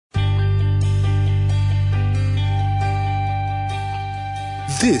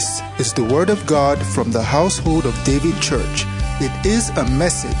This is the Word of God from the Household of David Church. It is a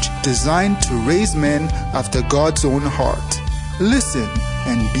message designed to raise men after God's own heart. Listen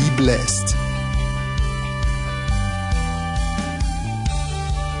and be blessed.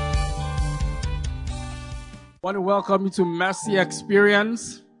 I want to welcome you to Mercy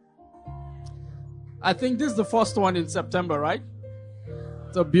Experience. I think this is the first one in September, right?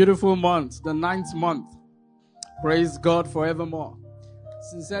 It's a beautiful month, the 9th month. Praise God forevermore.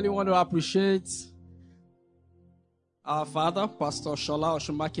 Sincerely want to appreciate our father, Pastor Shola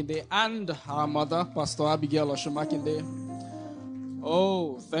Oshumakinde, and our mother, Pastor Abigail Oshumakinde.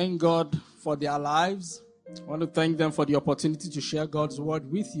 Oh, thank God for their lives. I want to thank them for the opportunity to share God's word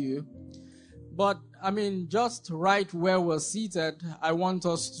with you. But, just right where we're seated, I want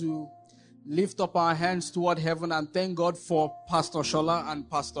us to lift up our hands toward heaven and thank God for Pastor Shola and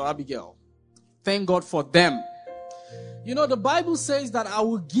Pastor Abigail. Thank God for them. You know, the Bible says that I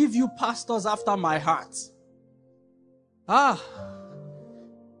will give you pastors after my heart.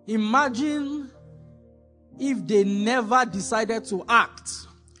 Imagine if they never decided to act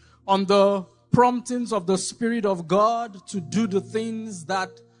on the promptings of the Spirit of God to do the things that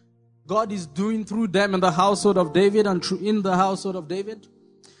God is doing through them in the household of David and in the household of David.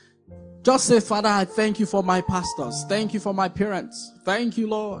 Just say, Father, I thank you for my pastors. Thank you for my parents. Thank you,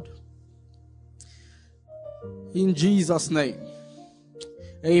 Lord. In Jesus' name.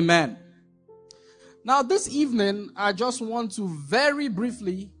 Amen. Now, this evening, I just want to very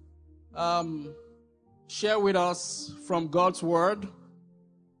briefly share with us from God's Word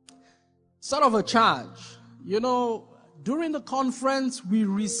sort of a charge. You know, during the conference, we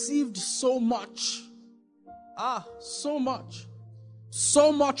received so much. So much.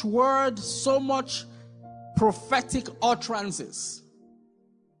 So much word, so much prophetic utterances.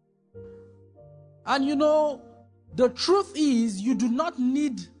 And you know, the truth is, you do not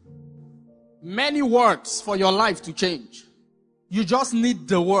need many words for your life to change. You just need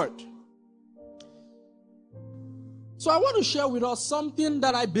the word. So I want to share with us something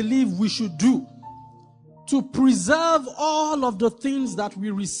that I believe we should do to preserve all of the things that we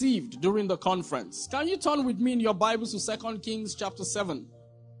received during the conference. Can you turn with me in your Bibles to 2 Kings chapter 7?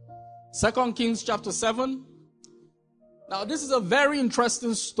 2 Kings chapter 7. Now, this is a very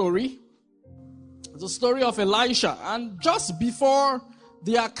interesting story. The story of Elisha. And just before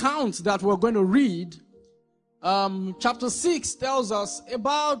the account that we're going to read, chapter 6 tells us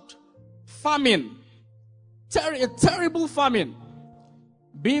about famine. A terrible famine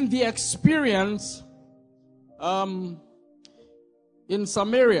being the experience in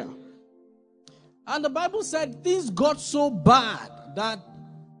Samaria. And the Bible said things got so bad that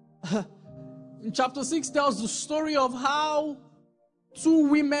in chapter 6 tells the story of how 2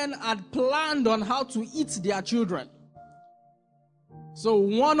 women had planned on how to eat their children. So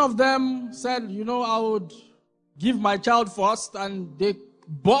one of them said, I would give my child first, and they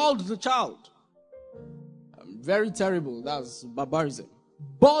boiled the child. Very terrible. That's barbarism.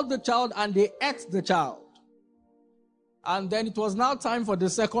 Boiled the child and they ate the child. And then it was now time for the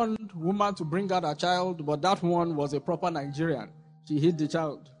second woman to bring out her child, but that one was a proper Nigerian. She hid the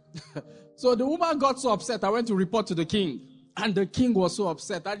child. So the woman got so upset. I went to report to the king. And the king was so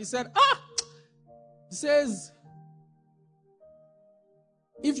upset that he said, he says,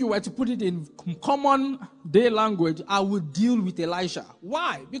 if you were to put it in common day language, I would deal with Elisha.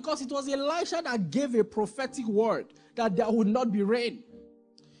 Why? Because it was Elisha that gave a prophetic word that there would not be rain.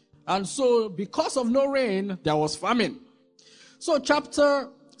 And so because of no rain, there was famine. So chapter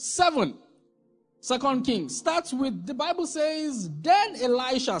 7, 2 Kings, starts with, the Bible says, Then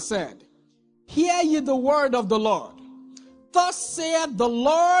Elisha said, Hear ye the word of the Lord. Thus saith the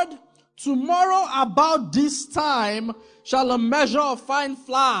Lord, tomorrow about this time shall a measure of fine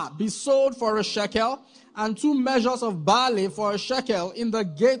flour be sold for a shekel, and 2 measures of barley for a shekel in the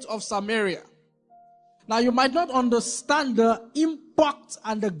gate of Samaria. Now you might not understand the impact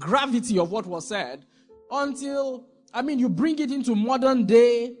and the gravity of what was said until, you bring it into modern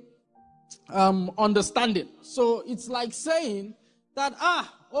day understanding. So it's like saying that,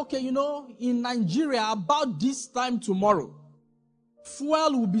 in Nigeria about this time tomorrow,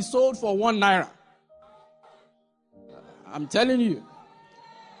 fuel will be sold for 1 naira. I'm telling you.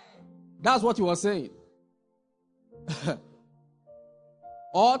 That's what he was saying.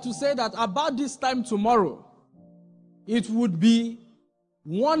 Or to say that about this time tomorrow, it would be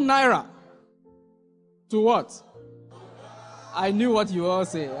 1 naira to what? I knew what you were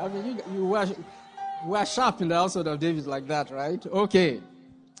saying. You were sharp in the household of David like that, right? Okay.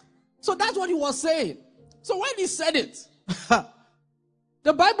 So that's what he was saying. So when he said it,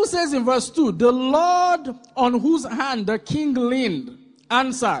 the Bible says in verse 2, the Lord on whose hand the king leaned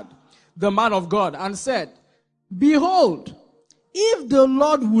answered the man of God and said, Behold, if the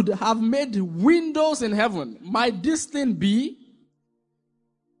Lord would have made windows in heaven, might this thing be?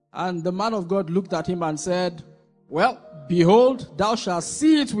 And the man of God looked at him and said, Well, behold, thou shalt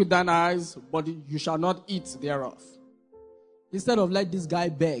see it with thine eyes, but you shall not eat thereof. Instead of let this guy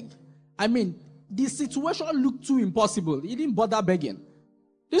beg. I mean, the situation looked too impossible. He didn't bother begging.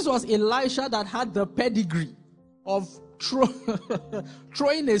 This was Elisha that had the pedigree of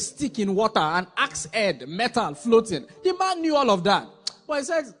throwing a stick in water, an axe head, metal floating. The man knew all of that. But he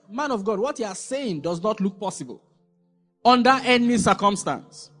said, man of God, what you are saying does not look possible under any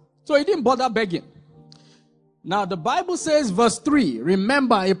circumstance. So he didn't bother begging. Now the Bible says, verse 3,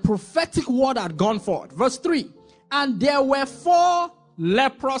 remember a prophetic word had gone forth. Verse 3, and there were 4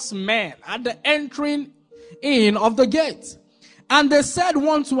 leprous men at the entering in of the gate. And they said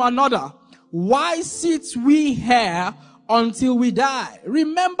one to another, Why sit we here until we die?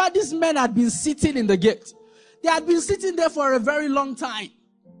 Remember, these men had been sitting in the gate. They had been sitting there for a very long time.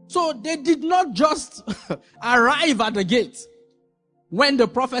 So they did not just arrive at the gate when the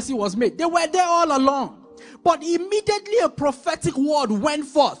prophecy was made. They were there all along. But immediately a prophetic word went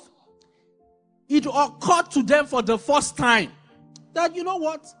forth. It occurred to them for the first time that, you know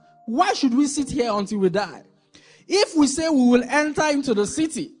what? Why should we sit here until we die? If we say we will enter into the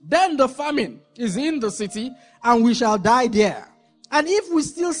city, then the famine is in the city and we shall die there. And if we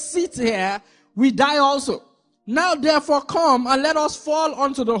still sit here, we die also. Now therefore come and let us fall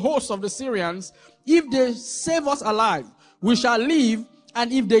unto the host of the Syrians. If they save us alive, we shall live.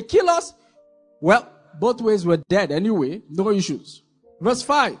 And if they kill us, well, both ways we're dead anyway. No issues. Verse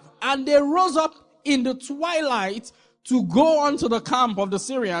 5. And they rose up in the twilight to go unto the camp of the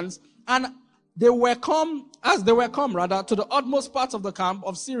Syrians. And as they were come to the utmost parts of the camp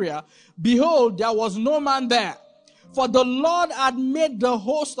of Syria, behold, there was no man there. For the Lord had made the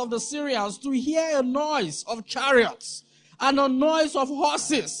host of the Syrians to hear a noise of chariots and a noise of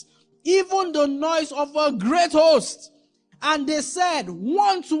horses, even the noise of a great host. And they said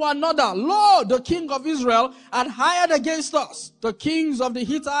one to another, Lo, the king of Israel had hired against us the kings of the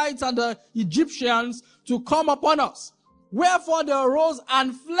Hittites and the Egyptians to come upon us. Wherefore they arose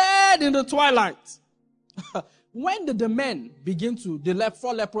and fled in the twilight. When did the men begin to, the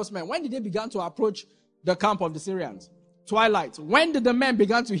 4 leprous men, when did they begin to approach the camp of the Syrians? Twilight. When did the men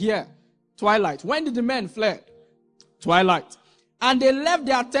begin to hear? Twilight. When did the men fled? Twilight. And they left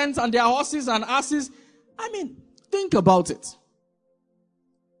their tents and their horses and asses. I mean, think about it.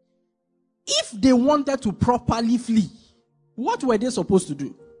 If they wanted to properly flee, what were they supposed to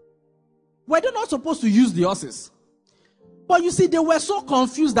do? Were they not supposed to use the horses? But you see, they were so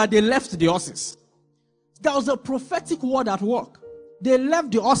confused that they left the horses. There was a prophetic word at work. They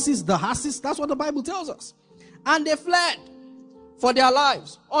left the horses, the asses. That's what the Bible tells us. And they fled for their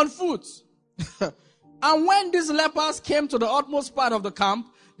lives on foot. And when these lepers came to the utmost part of the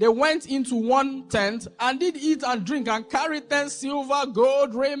camp, they went into one tent and did eat and drink and carried thence silver,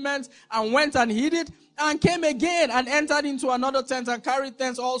 gold, raiment, and went and hid it, and came again and entered into another tent and carried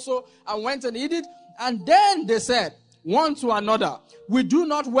thence also and went and hid it. And then they said one to another, We do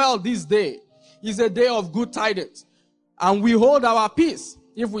not well this day. Is a day of good tidings. And we hold our peace.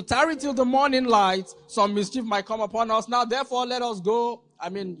 If we tarry till the morning light, some mischief might come upon us. Now therefore let us go. I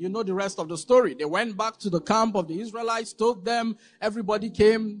mean, you know the rest of the story. They went back to the camp of the Israelites, told them, everybody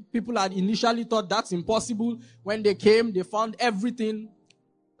came. People had initially thought that's impossible. When they came, they found everything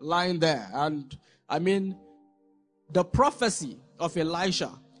lying there. And I mean, the prophecy of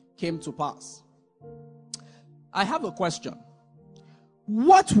Elisha came to pass. I have a question.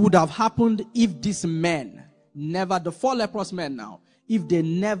 What would have happened if these men never, the 4 leprous men now, if they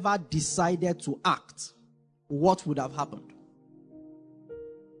never decided to act? What would have happened?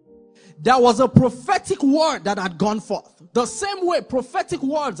 There was a prophetic word that had gone forth. The same way prophetic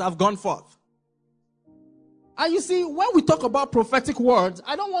words have gone forth. And you see, when we talk about prophetic words,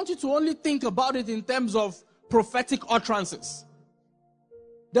 I don't want you to only think about it in terms of prophetic utterances.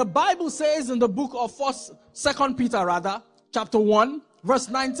 The Bible says in the book of 2 Peter, chapter 1, verse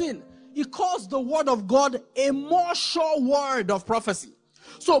 19, it calls the word of God a more sure word of prophecy.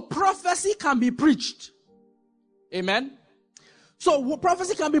 So prophecy can be preached. Amen. So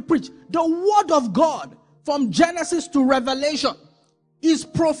prophecy can be preached. The word of God from Genesis to Revelation is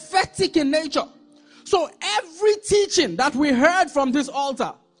prophetic in nature. So every teaching that we heard from this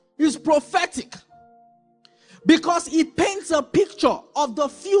altar is prophetic, because it paints a picture of the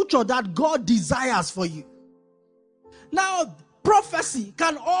future that God desires for you. Now, prophecy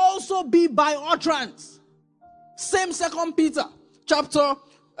can also be by utterance. Same 2 Peter chapter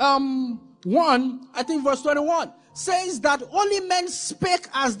 1, I think verse 21. says that only men spake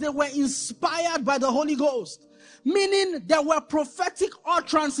as they were inspired by the Holy Ghost. Meaning there were prophetic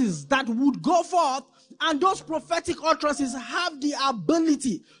utterances that would go forth, and those prophetic utterances have the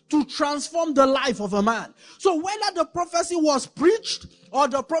ability to transform the life of a man. So whether the prophecy was preached or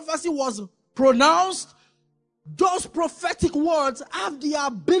the prophecy was pronounced, those prophetic words have the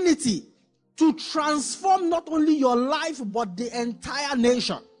ability to transform not only your life but the entire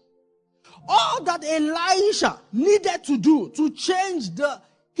nation. All that Elisha needed to do to change the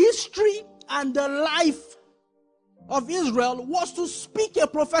history and the life of Israel was to speak a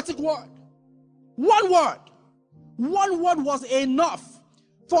prophetic word. One word. One word was enough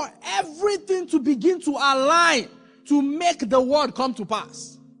for everything to begin to align to make the word come to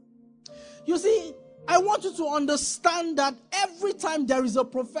pass. You see, I want you to understand that every time there is a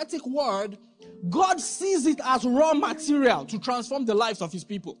prophetic word, God sees it as raw material to transform the lives of his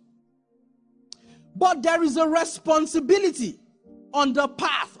people. But there is a responsibility on the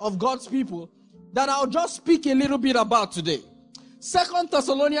path of God's people that I'll just speak a little bit about today. 2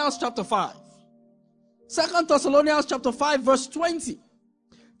 Thessalonians chapter 5. 2 Thessalonians chapter 5 verse 20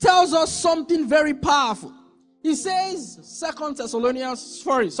 tells us something very powerful. He says, 1 Thessalonians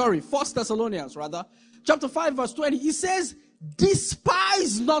rather, chapter 5 verse 20, he says,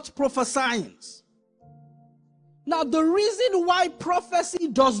 despise not prophesying. Now the reason why prophecy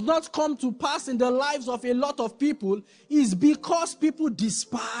does not come to pass in the lives of a lot of people is because people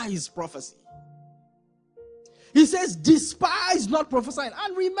despise prophecy. He says, despise not prophesying.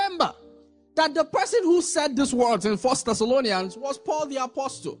 And remember that the person who said these words in 1 Thessalonians was Paul the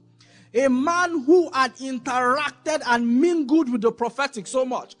Apostle. A man who had interacted and mingled with the prophetic so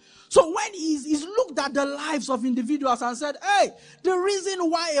much. So when he's looked at the lives of individuals and said, hey, the reason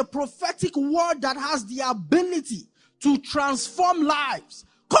why a prophetic word that has the ability to transform lives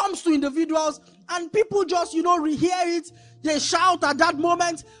comes to individuals and people just, hear it, they shout at that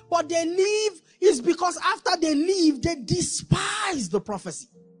moment, but they leave, is because after they leave, they despise the prophecy.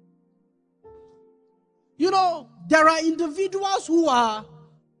 There are individuals who are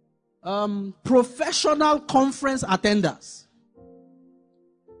professional conference attenders.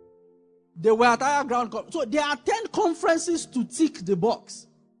 They were at higher ground. So they attend conferences to tick the box.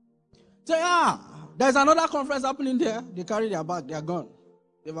 Say, there's another conference happening there. They carry their bag. They are gone.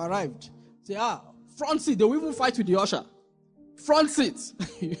 They've arrived. Say, front seat. They will even fight with the usher. Front seat.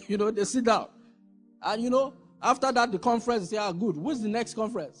 They sit down. And, after that, the conference, they say, good. What's the next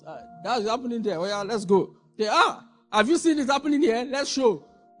conference? That's happening there. Oh, yeah, let's go. They have you seen it happening here? Let's show.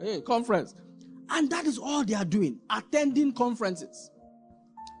 Hey, conference. And that is all they are doing. Attending conferences.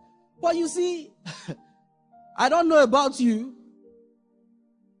 But you see, I don't know about you.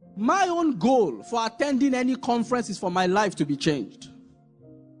 My own goal for attending any conference is for my life to be changed.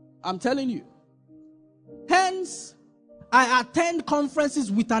 I'm telling you. Hence, I attend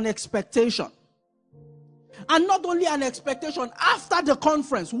conferences with an expectation. And not only an expectation, after the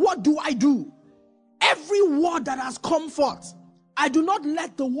conference, what do I do? Every word that has come forth, I do not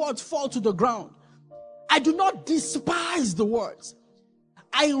let the words fall to the ground. I do not despise the words.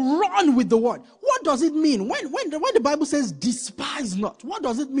 I run with the word. What does it mean? When the Bible says despise not, what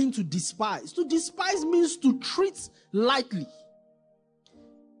does it mean to despise? To despise means to treat lightly.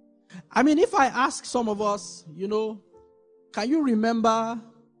 I mean, if I ask some of us, can you remember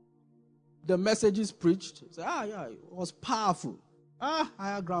the messages preached? Say, yeah, it was powerful.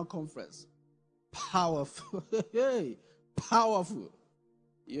 Higher ground conference. Powerful. Hey, powerful.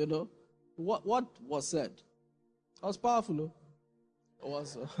 What was said? It was powerful.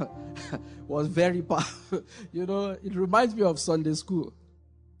 Was very powerful. It reminds me of Sunday school.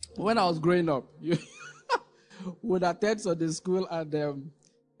 When I was growing up, would attend Sunday school and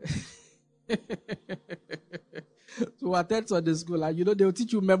so attend Sunday school and they will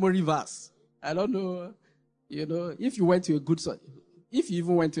teach you memory verse. I don't know, if you went to a good Sunday, if you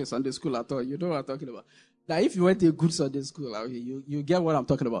even went to a Sunday school at all, you know what I'm talking about. Now, if you went to a good Sunday school, you get what I'm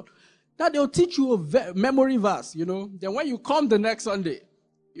talking about. Now they'll teach you a memory verse, Then when you come the next Sunday,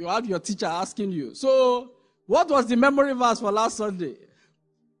 you have your teacher asking you, so what was the memory verse for last Sunday?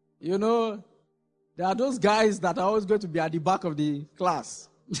 There are those guys that are always going to be at the back of the class.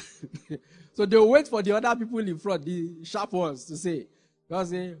 So they'll wait for the other people in front, the sharp ones, to say, they'll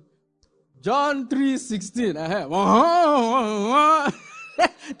say, John 3:16.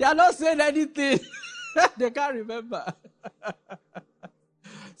 They are not saying anything. They can't remember.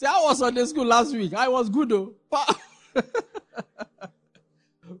 See, I was on the school last week. I was good though.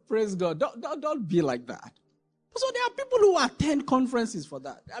 Praise God. Don't be like that. So there are people who attend conferences for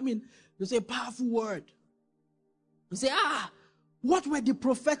that. I mean, they say powerful word. You say, what were the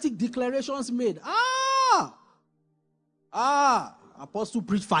prophetic declarations made? Apostle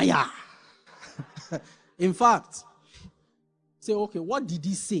preach fire. In fact, say, okay, what did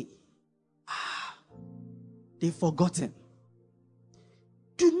he say? They've forgotten.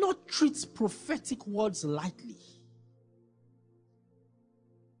 Do not treat prophetic words lightly.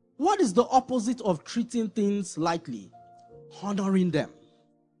 What is the opposite of treating things lightly? Honoring them.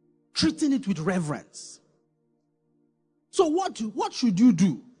 Treating it with reverence. So what should you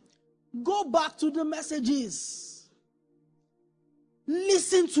do? Go back to the messages.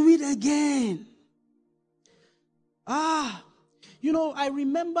 Listen to it again. I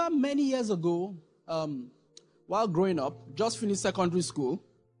remember many years ago, while growing up, just finished secondary school.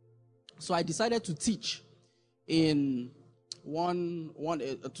 So I decided to teach in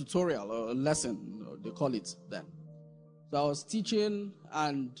a tutorial or a lesson, they call it then. So I was teaching,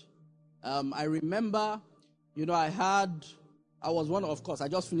 and I remember, I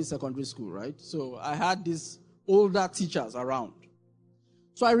just finished secondary school, right? So I had these older teachers around.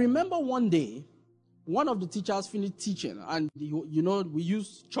 So I remember one day, one of the teachers finished teaching, and we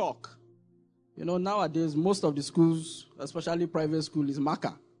use chalk. Nowadays, most of the schools, especially private school, is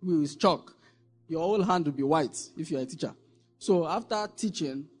marker. We use chalk. Your whole hand will be white if you're a teacher. So after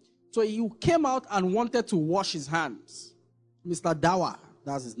teaching, so he came out and wanted to wash his hands. Mr. Dawa,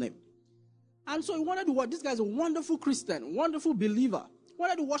 that's his name. And so he wanted to wash. This guy's a wonderful Christian, wonderful believer.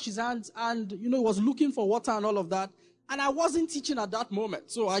 Wanted to wash his hands, and he was looking for water and all of that. And I wasn't teaching at that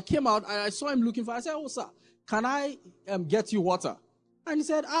moment. So I came out and I saw him looking for. I said, "Oh, sir, can I get you water?" And he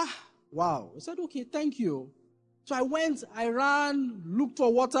said, wow. He said, "Okay, thank you." So I went, I ran, looked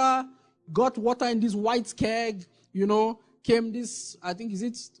for water, got water in this white keg, came this, I think, is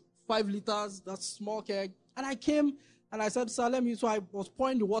it 5 liters, that small keg. And I came and I said, "Sir, let me," so I was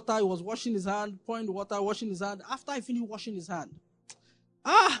pouring the water, he was washing his hand, pouring the water, washing his hand. After I finished washing his hand,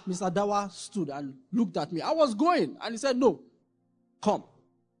 Mr. Dawa stood and looked at me. I was going, and he said, "No, come."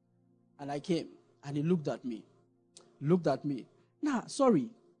 And I came, and he looked at me. "Nah, sorry,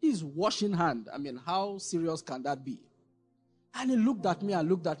 this is washing hand. I mean, how serious can that be?" And he looked at me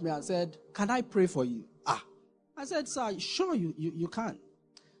and said, "Can I pray for you?" I said, "Sir, sure you can."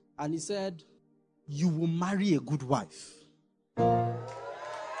 And he said, "You will marry a good wife."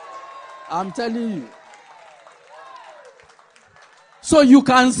 I'm telling you. So you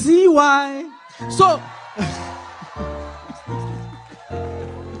can see why. So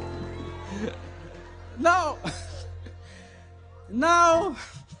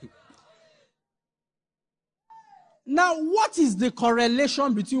now, what is the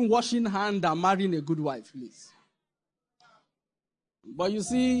correlation between washing hand and marrying a good wife, please? But you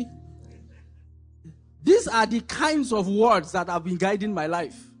see, these are the kinds of words that have been guiding my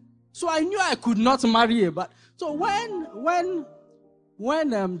life. So I knew I could not marry her. But so when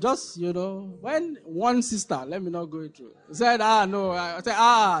when one sister, let me not go through, said, no,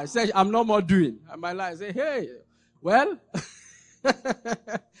 I said, "I'm no more doing." And my life said, "Hey, well,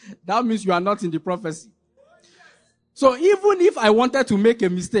 that means you are not in the prophecy." So even if I wanted to make a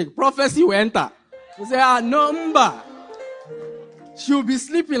mistake, prophecy will enter. You say, number. She'll be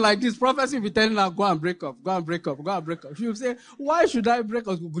sleeping like this. Prophecy will be telling her, "Go and break up, go and break up, go and break up." She'll say, "Why should I break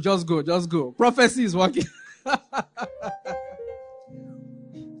up?" Just go. Prophecy is working.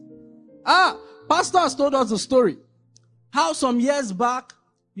 Pastor has told us a story. How some years back,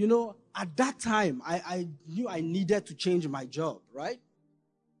 at that time, I knew I needed to change my job, right?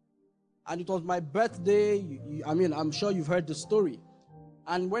 And it was my birthday. I'm sure you've heard the story.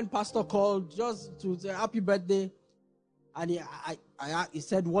 And when Pastor called just to say happy birthday, and he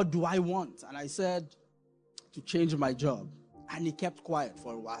said, "What do I want?" And I said, "To change my job." And he kept quiet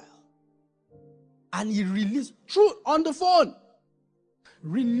for a while. And he released, on the phone,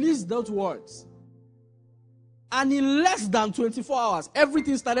 released those words. And in less than 24 hours,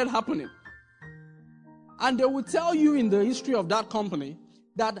 everything started happening. And they will tell you in the history of that company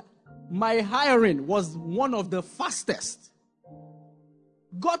that my hiring was one of the fastest.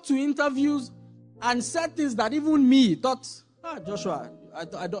 Got to interviews and said things that even me thought, Joshua, I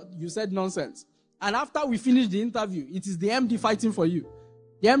you said nonsense. And after we finished the interview, it is the MD fighting for you.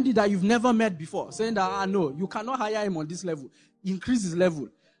 The MD that you've never met before, saying that, no, you cannot hire him on this level. Increase his level.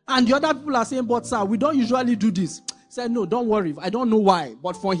 And the other people are saying, "But sir, we don't usually do this." Said, "No, don't worry. I don't know why,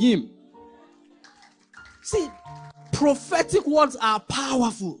 but for him." See, prophetic words are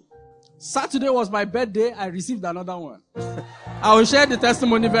powerful. Saturday was my birthday. I received another one. I will share the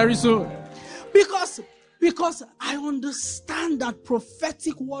testimony very soon. Because I understand that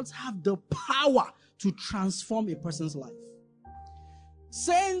prophetic words have the power to transform a person's life.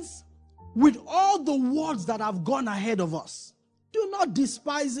 Saints, with all the words that have gone ahead of us, do not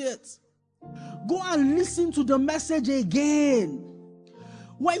despise it. Go and listen to the message again.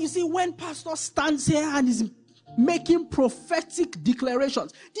 When pastor stands here and is making prophetic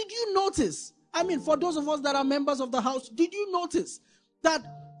declarations, did you notice? For those of us that are members of the house, did you notice that,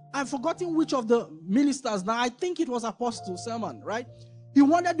 I've forgotten which of the ministers now, I think it was Apostle Sermon, right? He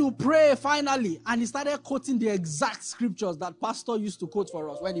wanted to pray finally, and he started quoting the exact scriptures that pastor used to quote for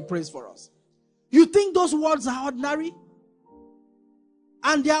us when he prays for us. You think those words are ordinary?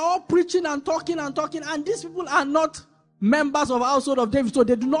 And they are all preaching and talking, and these people are not members of the household of David, so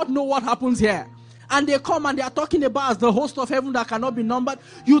they do not know what happens here. And they come and they are talking about the host of heaven that cannot be numbered.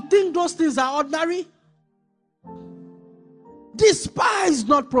 You think those things are ordinary? Despise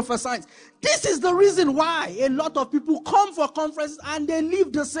not prophesying. This is the reason why a lot of people come for conferences and they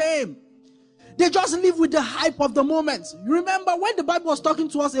live the same. They just live with the hype of the moment. You remember when the Bible was talking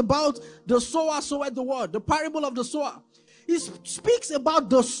to us about the sower soweth the word, the parable of the sower. It speaks about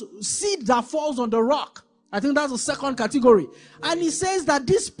the seed that falls on the rock. I think that's the second category. And he says that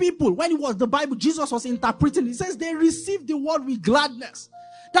these people, when it was the Bible, Jesus was interpreting, he says they received the word with gladness.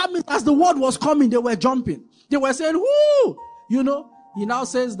 That means as the word was coming, they were jumping. They were saying, whoo! He now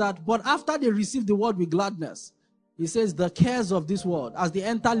says that, but after they received the word with gladness, he says the cares of this world, as they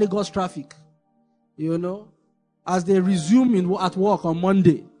enter Lagos traffic, as they resume at work on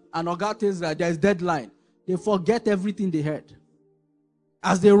Monday, and Oga tells that there's deadline, they forget everything they heard.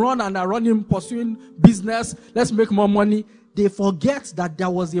 As they run and are running, pursuing business, let's make more money, they forget that there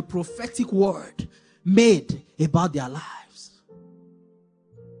was a prophetic word made about their lives.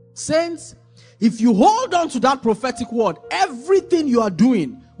 Saints, if you hold on to that prophetic word, everything you are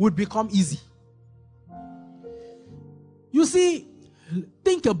doing would become easy. You see,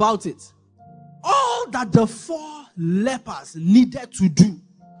 think about it. All that the 4 lepers needed to do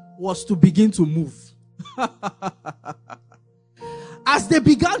was to begin to move. As they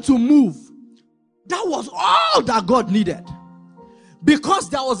began to move, that was all that God needed.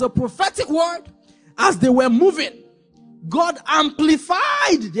 Because there was a prophetic word, as they were moving, God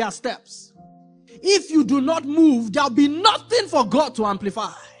amplified their steps. If you do not move, there'll be nothing for God to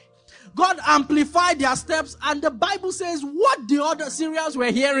amplify. God amplified their steps, and the Bible says what the other Syrians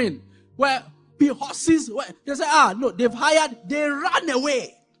were hearing were horses. They say, no, they ran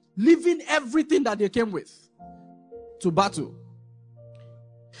away, leaving everything that they came with to battle.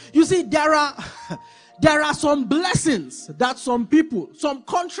 You see, there are some blessings that some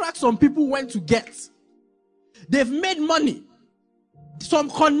contracts some people went to get. They've made money. Some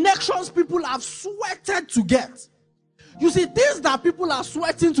connections people have sweated to get. You see, things that people are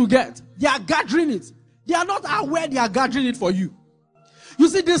sweating to get, they are gathering it. They are not aware they are gathering it for you. You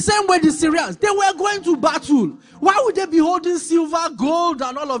see, the same way the Syrians, they were going to battle. Why would they be holding silver, gold,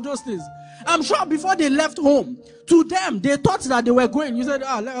 and all of those things? I'm sure before they left home, to them, they thought that they were going. You said,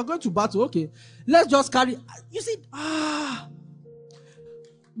 we're going to battle. Okay, let's just carry. You see,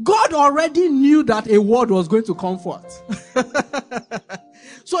 God already knew that a word was going to come forth.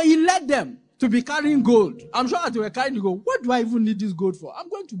 So he led them to be carrying gold. I'm sure that they were carrying the gold. What do I even need this gold for? I'm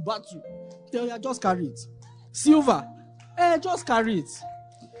going to battle. Just carry it. Silver, just carry it.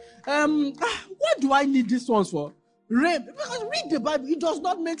 What do I need these ones for? Rain. Because read the Bible, it does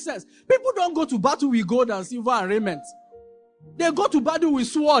not make sense. People don't go to battle with gold and silver and raiment. They go to battle with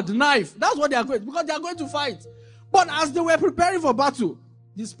sword, knife. That's what they are going, because they are going to fight. But as they were preparing for battle,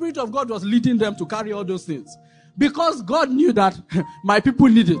 the Spirit of God was leading them to carry all those things. Because God knew that my people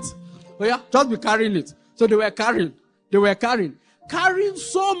need it. So yeah, just be carrying it. So they were carrying. Carrying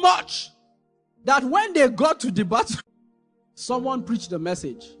so much that when they got to the battle, someone preached the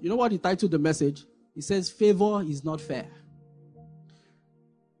message. You know what he titled the message? He says, favor is not fair.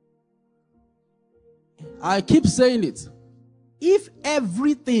 I keep saying it. If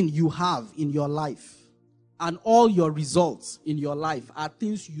everything you have in your life and all your results in your life are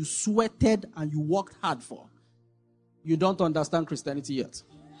things you sweated and you worked hard for, you don't understand Christianity yet.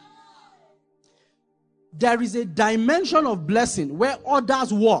 There is a dimension of blessing where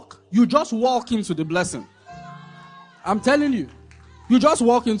others walk. You just walk into the blessing. I'm telling you. You just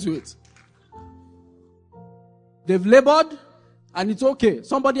walk into it. They've labored, and it's okay.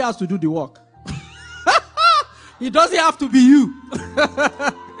 Somebody has to do the work. It doesn't have to be you.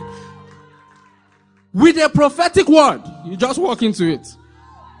 With a prophetic word, you just walk into it.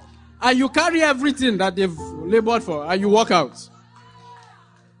 And you carry everything that they've labored for, and you walk out.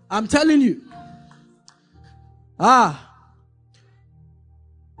 I'm telling you.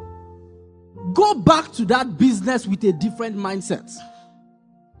 Go back to that business with a different mindset.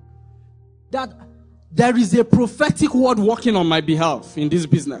 That there is a prophetic word working on my behalf in this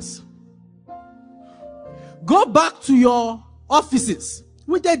business. Go back to your offices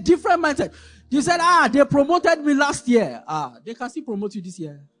with a different mindset. You said, they promoted me last year. They can still promote you this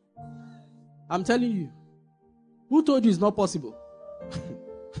year. I'm telling you. Who told you it's not possible?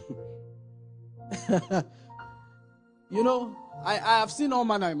 You know, I have seen all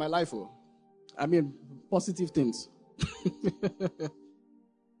manner in my life. I mean, positive things.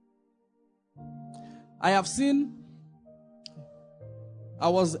 I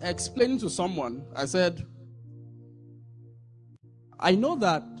was explaining to someone, I said, I know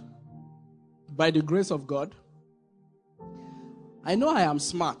that by the grace of God, I know I am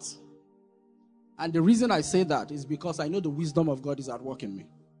smart. And the reason I say that is because I know the wisdom of God is at work in me.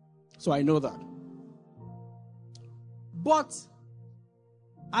 So I know that. But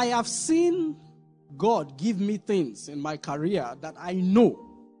I have seen God give me things in my career that I know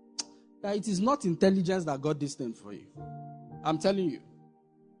that it is not intelligence that got this thing for you. I'm telling you.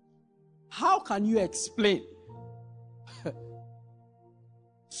 How can you explain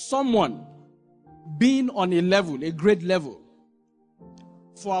someone being on a level, a grade level,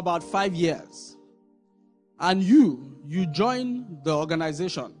 for about 5 years, and you join the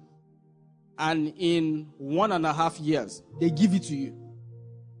organization, and in 1.5 years, they give it to you,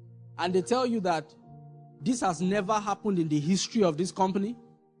 and they tell you that this has never happened in the history of this company?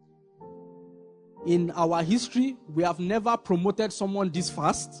 In our history, we have never promoted someone this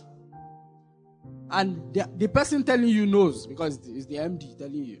fast. And the person telling you knows, because it's the MD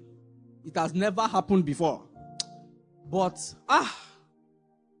telling you. It has never happened before. But,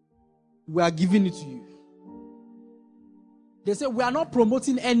 we are giving it to you. They say, we are not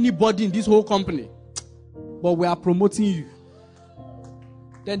promoting anybody in this whole company, but we are promoting you.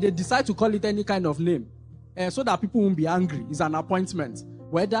 Then they decide to call it any kind of name, so that people won't be angry. It's an appointment.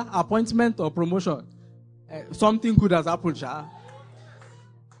 Whether appointment or promotion, something good has happened, Sha.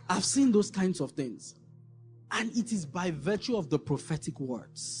 I've seen those kinds of things. And it is by virtue of the prophetic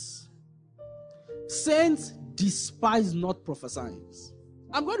words. Saints, despise not prophesying.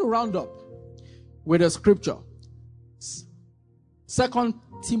 I'm going to round up with a scripture. 2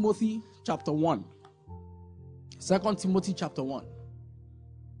 Timothy chapter 1. 2 Timothy chapter 1.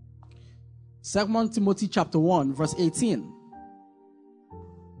 2 Timothy chapter 1 verse 18.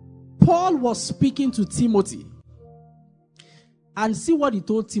 Paul was speaking to Timothy. And see what he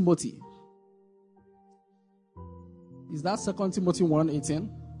told Timothy. Is that 2 Timothy 1:18?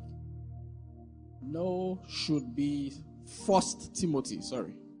 No, should be 1 Timothy,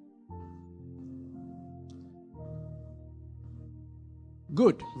 sorry.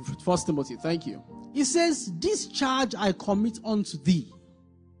 Good. 1 Timothy, thank you. He says, this charge I commit unto thee,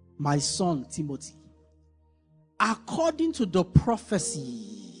 my son Timothy, according to the prophecy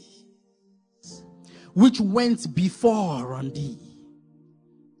which went before on thee,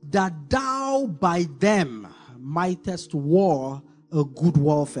 that thou by them mightest war a good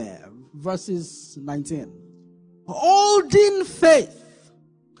warfare. Verses 19. Holding faith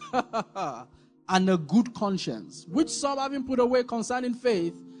and a good conscience, which some having put away concerning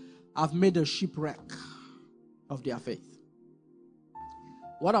faith, have made a shipwreck of their faith.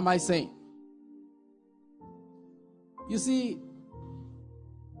 What am I saying? You see,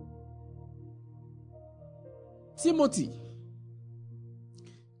 Timothy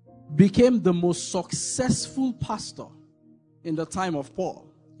became the most successful pastor in the time of Paul.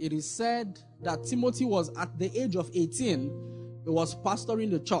 It is said that Timothy was at the age of 18, he was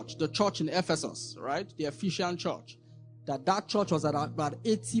pastoring the church in Ephesus, right? The Ephesian church. That church was at about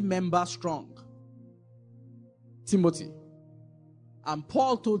 80 members strong. Timothy. And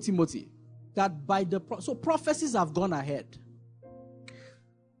Paul told Timothy that so prophecies have gone ahead.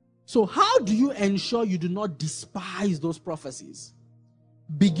 So how do you ensure you do not despise those prophecies?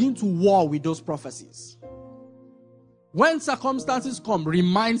 Begin to war with those prophecies. When circumstances come,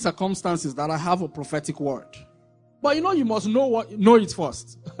 remind circumstances that I have a prophetic word. But you must know it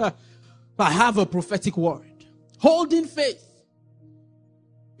first. I have a prophetic word. Holding faith.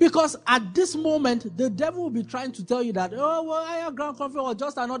 Because at this moment, the devil will be trying to tell you that, Higher Ground Conference was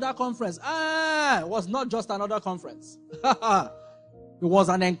just another conference. It was not just another conference. It was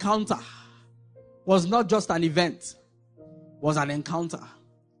an encounter. It was not just an event. It was an encounter.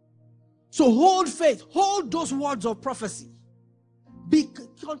 So hold faith. Hold those words of prophecy.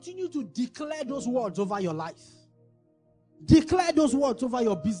 Continue to declare those words over your life. Declare those words over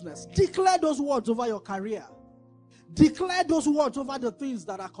your business. Declare those words over your career. Declare those words over the things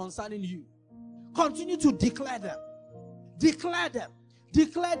that are concerning you. Continue to declare them. Declare them.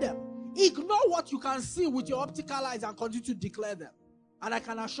 Declare them. Ignore what you can see with your optical eyes and continue to declare them. And I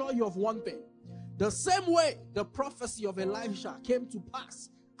can assure you of one thing. The same way the prophecy of Elisha came to pass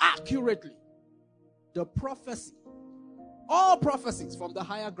accurately, the prophecy, all prophecies from the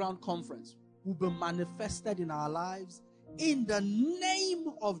Higher Ground Conference will be manifested in our lives in the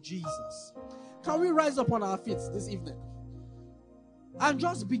name of Jesus. Can we rise up on our feet this evening and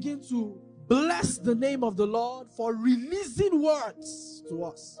just begin to bless the name of the Lord for releasing words to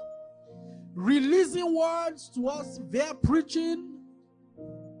us? Releasing words to us via preaching,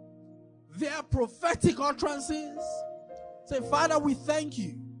 via prophetic utterances. Say, Father, we thank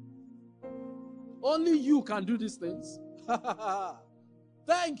you. Only you can do these things.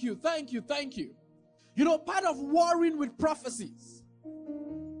 Thank you, thank you, thank you. You know, part of warring with prophecies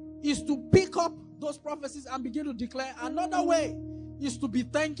is to pick up those prophecies and begin to declare. Another way is to be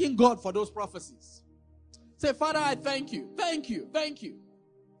thanking God for those prophecies. Say, Father, I thank you, thank you, thank you.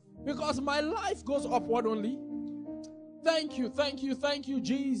 Because my life goes upward only. Thank you, thank you, thank you,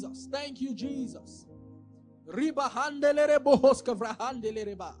 Jesus. Thank you, Jesus.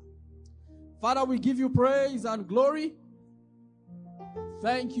 Father, we give you praise and glory.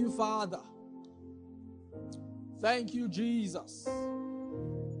 Thank you, Father. Thank you, Jesus.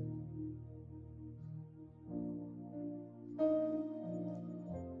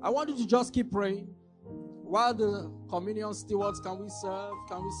 I want you to just keep praying. While the communion stewards, can we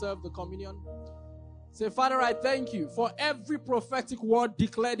serve the communion? Say, Father, I thank you for every prophetic word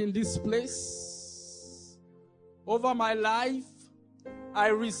declared in this place over my life. I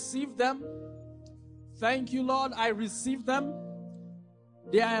receive them. Thank you, Lord. I receive them.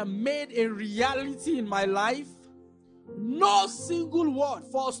 They are made a reality in my life. No single word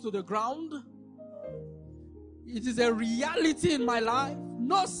falls to the ground. It is a reality in my life.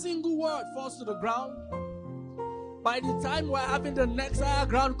 No single word falls to the ground. By the time we're having the next Higher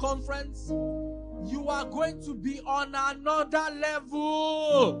Ground conference, you are going to be on another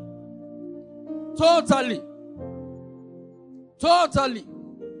level. Totally. Totally.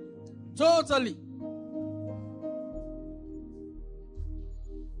 Totally.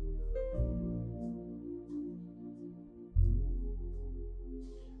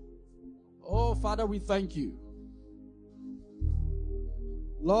 Oh, Father, we thank you.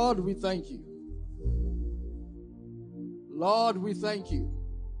 Lord, we thank you. Lord, we thank you.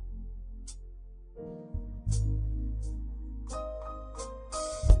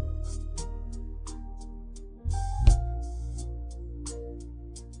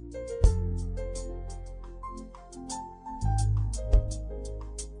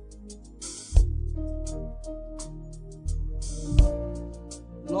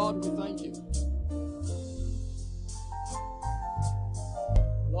 Lord, we thank you.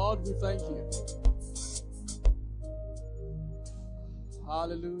 Lord, we thank you.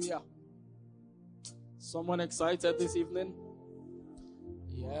 Hallelujah. Someone excited this evening?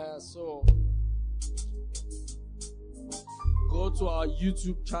 Yeah, so go to our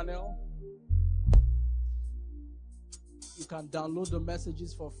YouTube channel. You can download the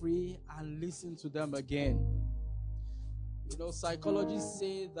messages for free and listen to them again. You know, psychologists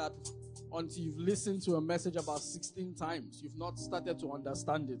say that until you've listened to a message about 16 times, you've not started to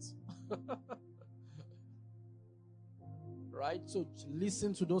understand it. Right? So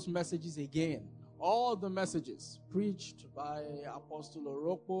listen to those messages again. All the messages preached by Apostle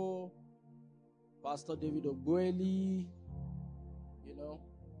Orokpo, Pastor David Ogbueli, you know,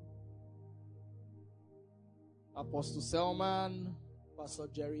 Apostle Selman, Pastor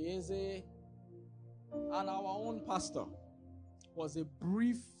Jerry Eze, and our own pastor. Was a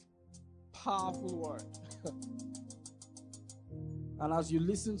brief, powerful word. And as you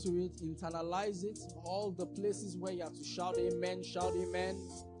listen to it, internalize it. All the places where you have to shout amen, shout amen.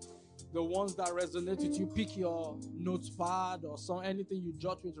 The ones that resonate with you, pick your notepad or anything you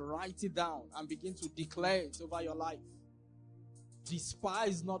jot with, write it down and begin to declare it over your life.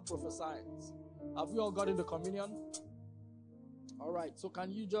 Despise not prophesying. Have we all gotten the communion? All right, so can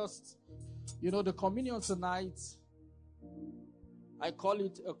you just, the communion tonight, I call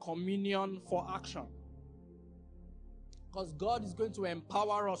it a communion for action. Because God is going to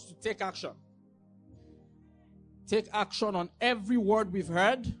empower us to take action. Take action on every word we've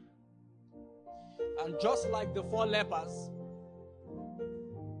heard. And just like the 4 lepers,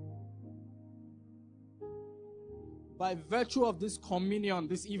 by virtue of this communion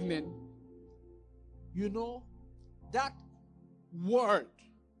this evening, that word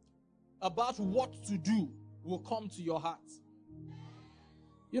about what to do will come to your heart.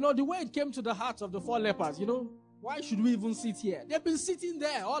 The way it came to the hearts of the 4 lepers, why should we even sit here? They've been sitting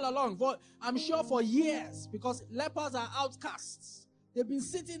there all along, I'm sure for years, because lepers are outcasts. They've been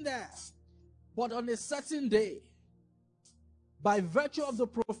sitting there. But on a certain day, by virtue of the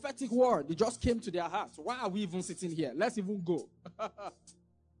prophetic word, it just came to their hearts. Why are we even sitting here? Let's even go.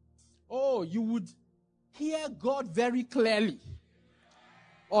 Oh, you would hear God very clearly.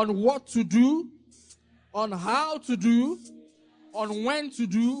 on what to do, on how to do, on when to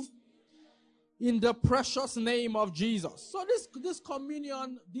do, in the precious name of Jesus. So this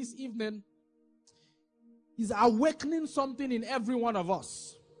communion this evening is awakening something in every one of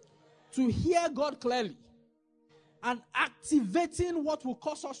us to hear God clearly and activating what will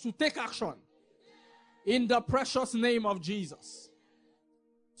cause us to take action in the precious name of Jesus.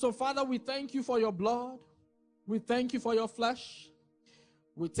 So, Father, we thank you for your blood. We thank you for your flesh.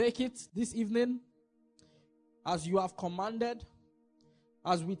 We take it this evening as you have commanded.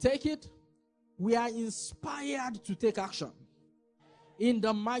 As we take it, we are inspired to take action. In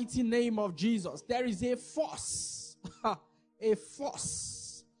the mighty name of Jesus, there is a force, a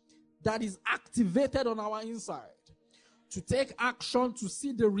force that is activated on our inside to take action, to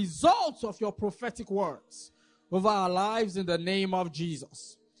see the results of your prophetic words over our lives in the name of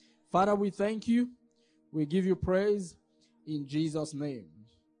Jesus. Father, we thank you. We give you praise in Jesus' name.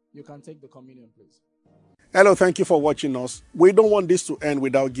 You can take the communion, please. Hello, thank you for watching us. We don't want this to end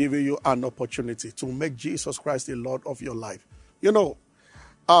without giving you an opportunity to make Jesus Christ the Lord of your life. You know,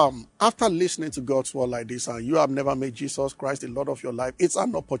 after listening to God's word like this, and you have never made Jesus Christ the Lord of your life, it's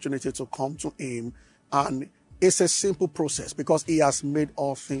an opportunity to come to him, and it's a simple process because he has made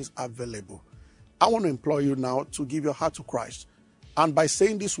all things available. I want to implore you now to give your heart to Christ. And by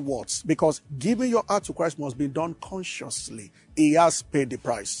saying these words, because giving your heart to Christ must be done consciously. He has paid the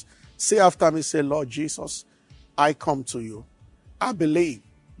price. Say after me, say, Lord Jesus, I come to you. I believe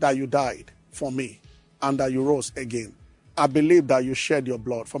that you died for me and that you rose again. I believe that you shed your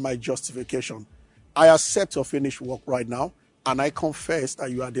blood for my justification. I accept your finished work right now, and I confess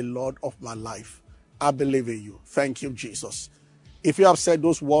that you are the Lord of my life. I believe in you. Thank you, Jesus. If you have said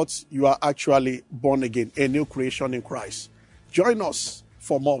those words, you are actually born again, a new creation in Christ. Join us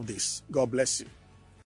for more of this. God bless you.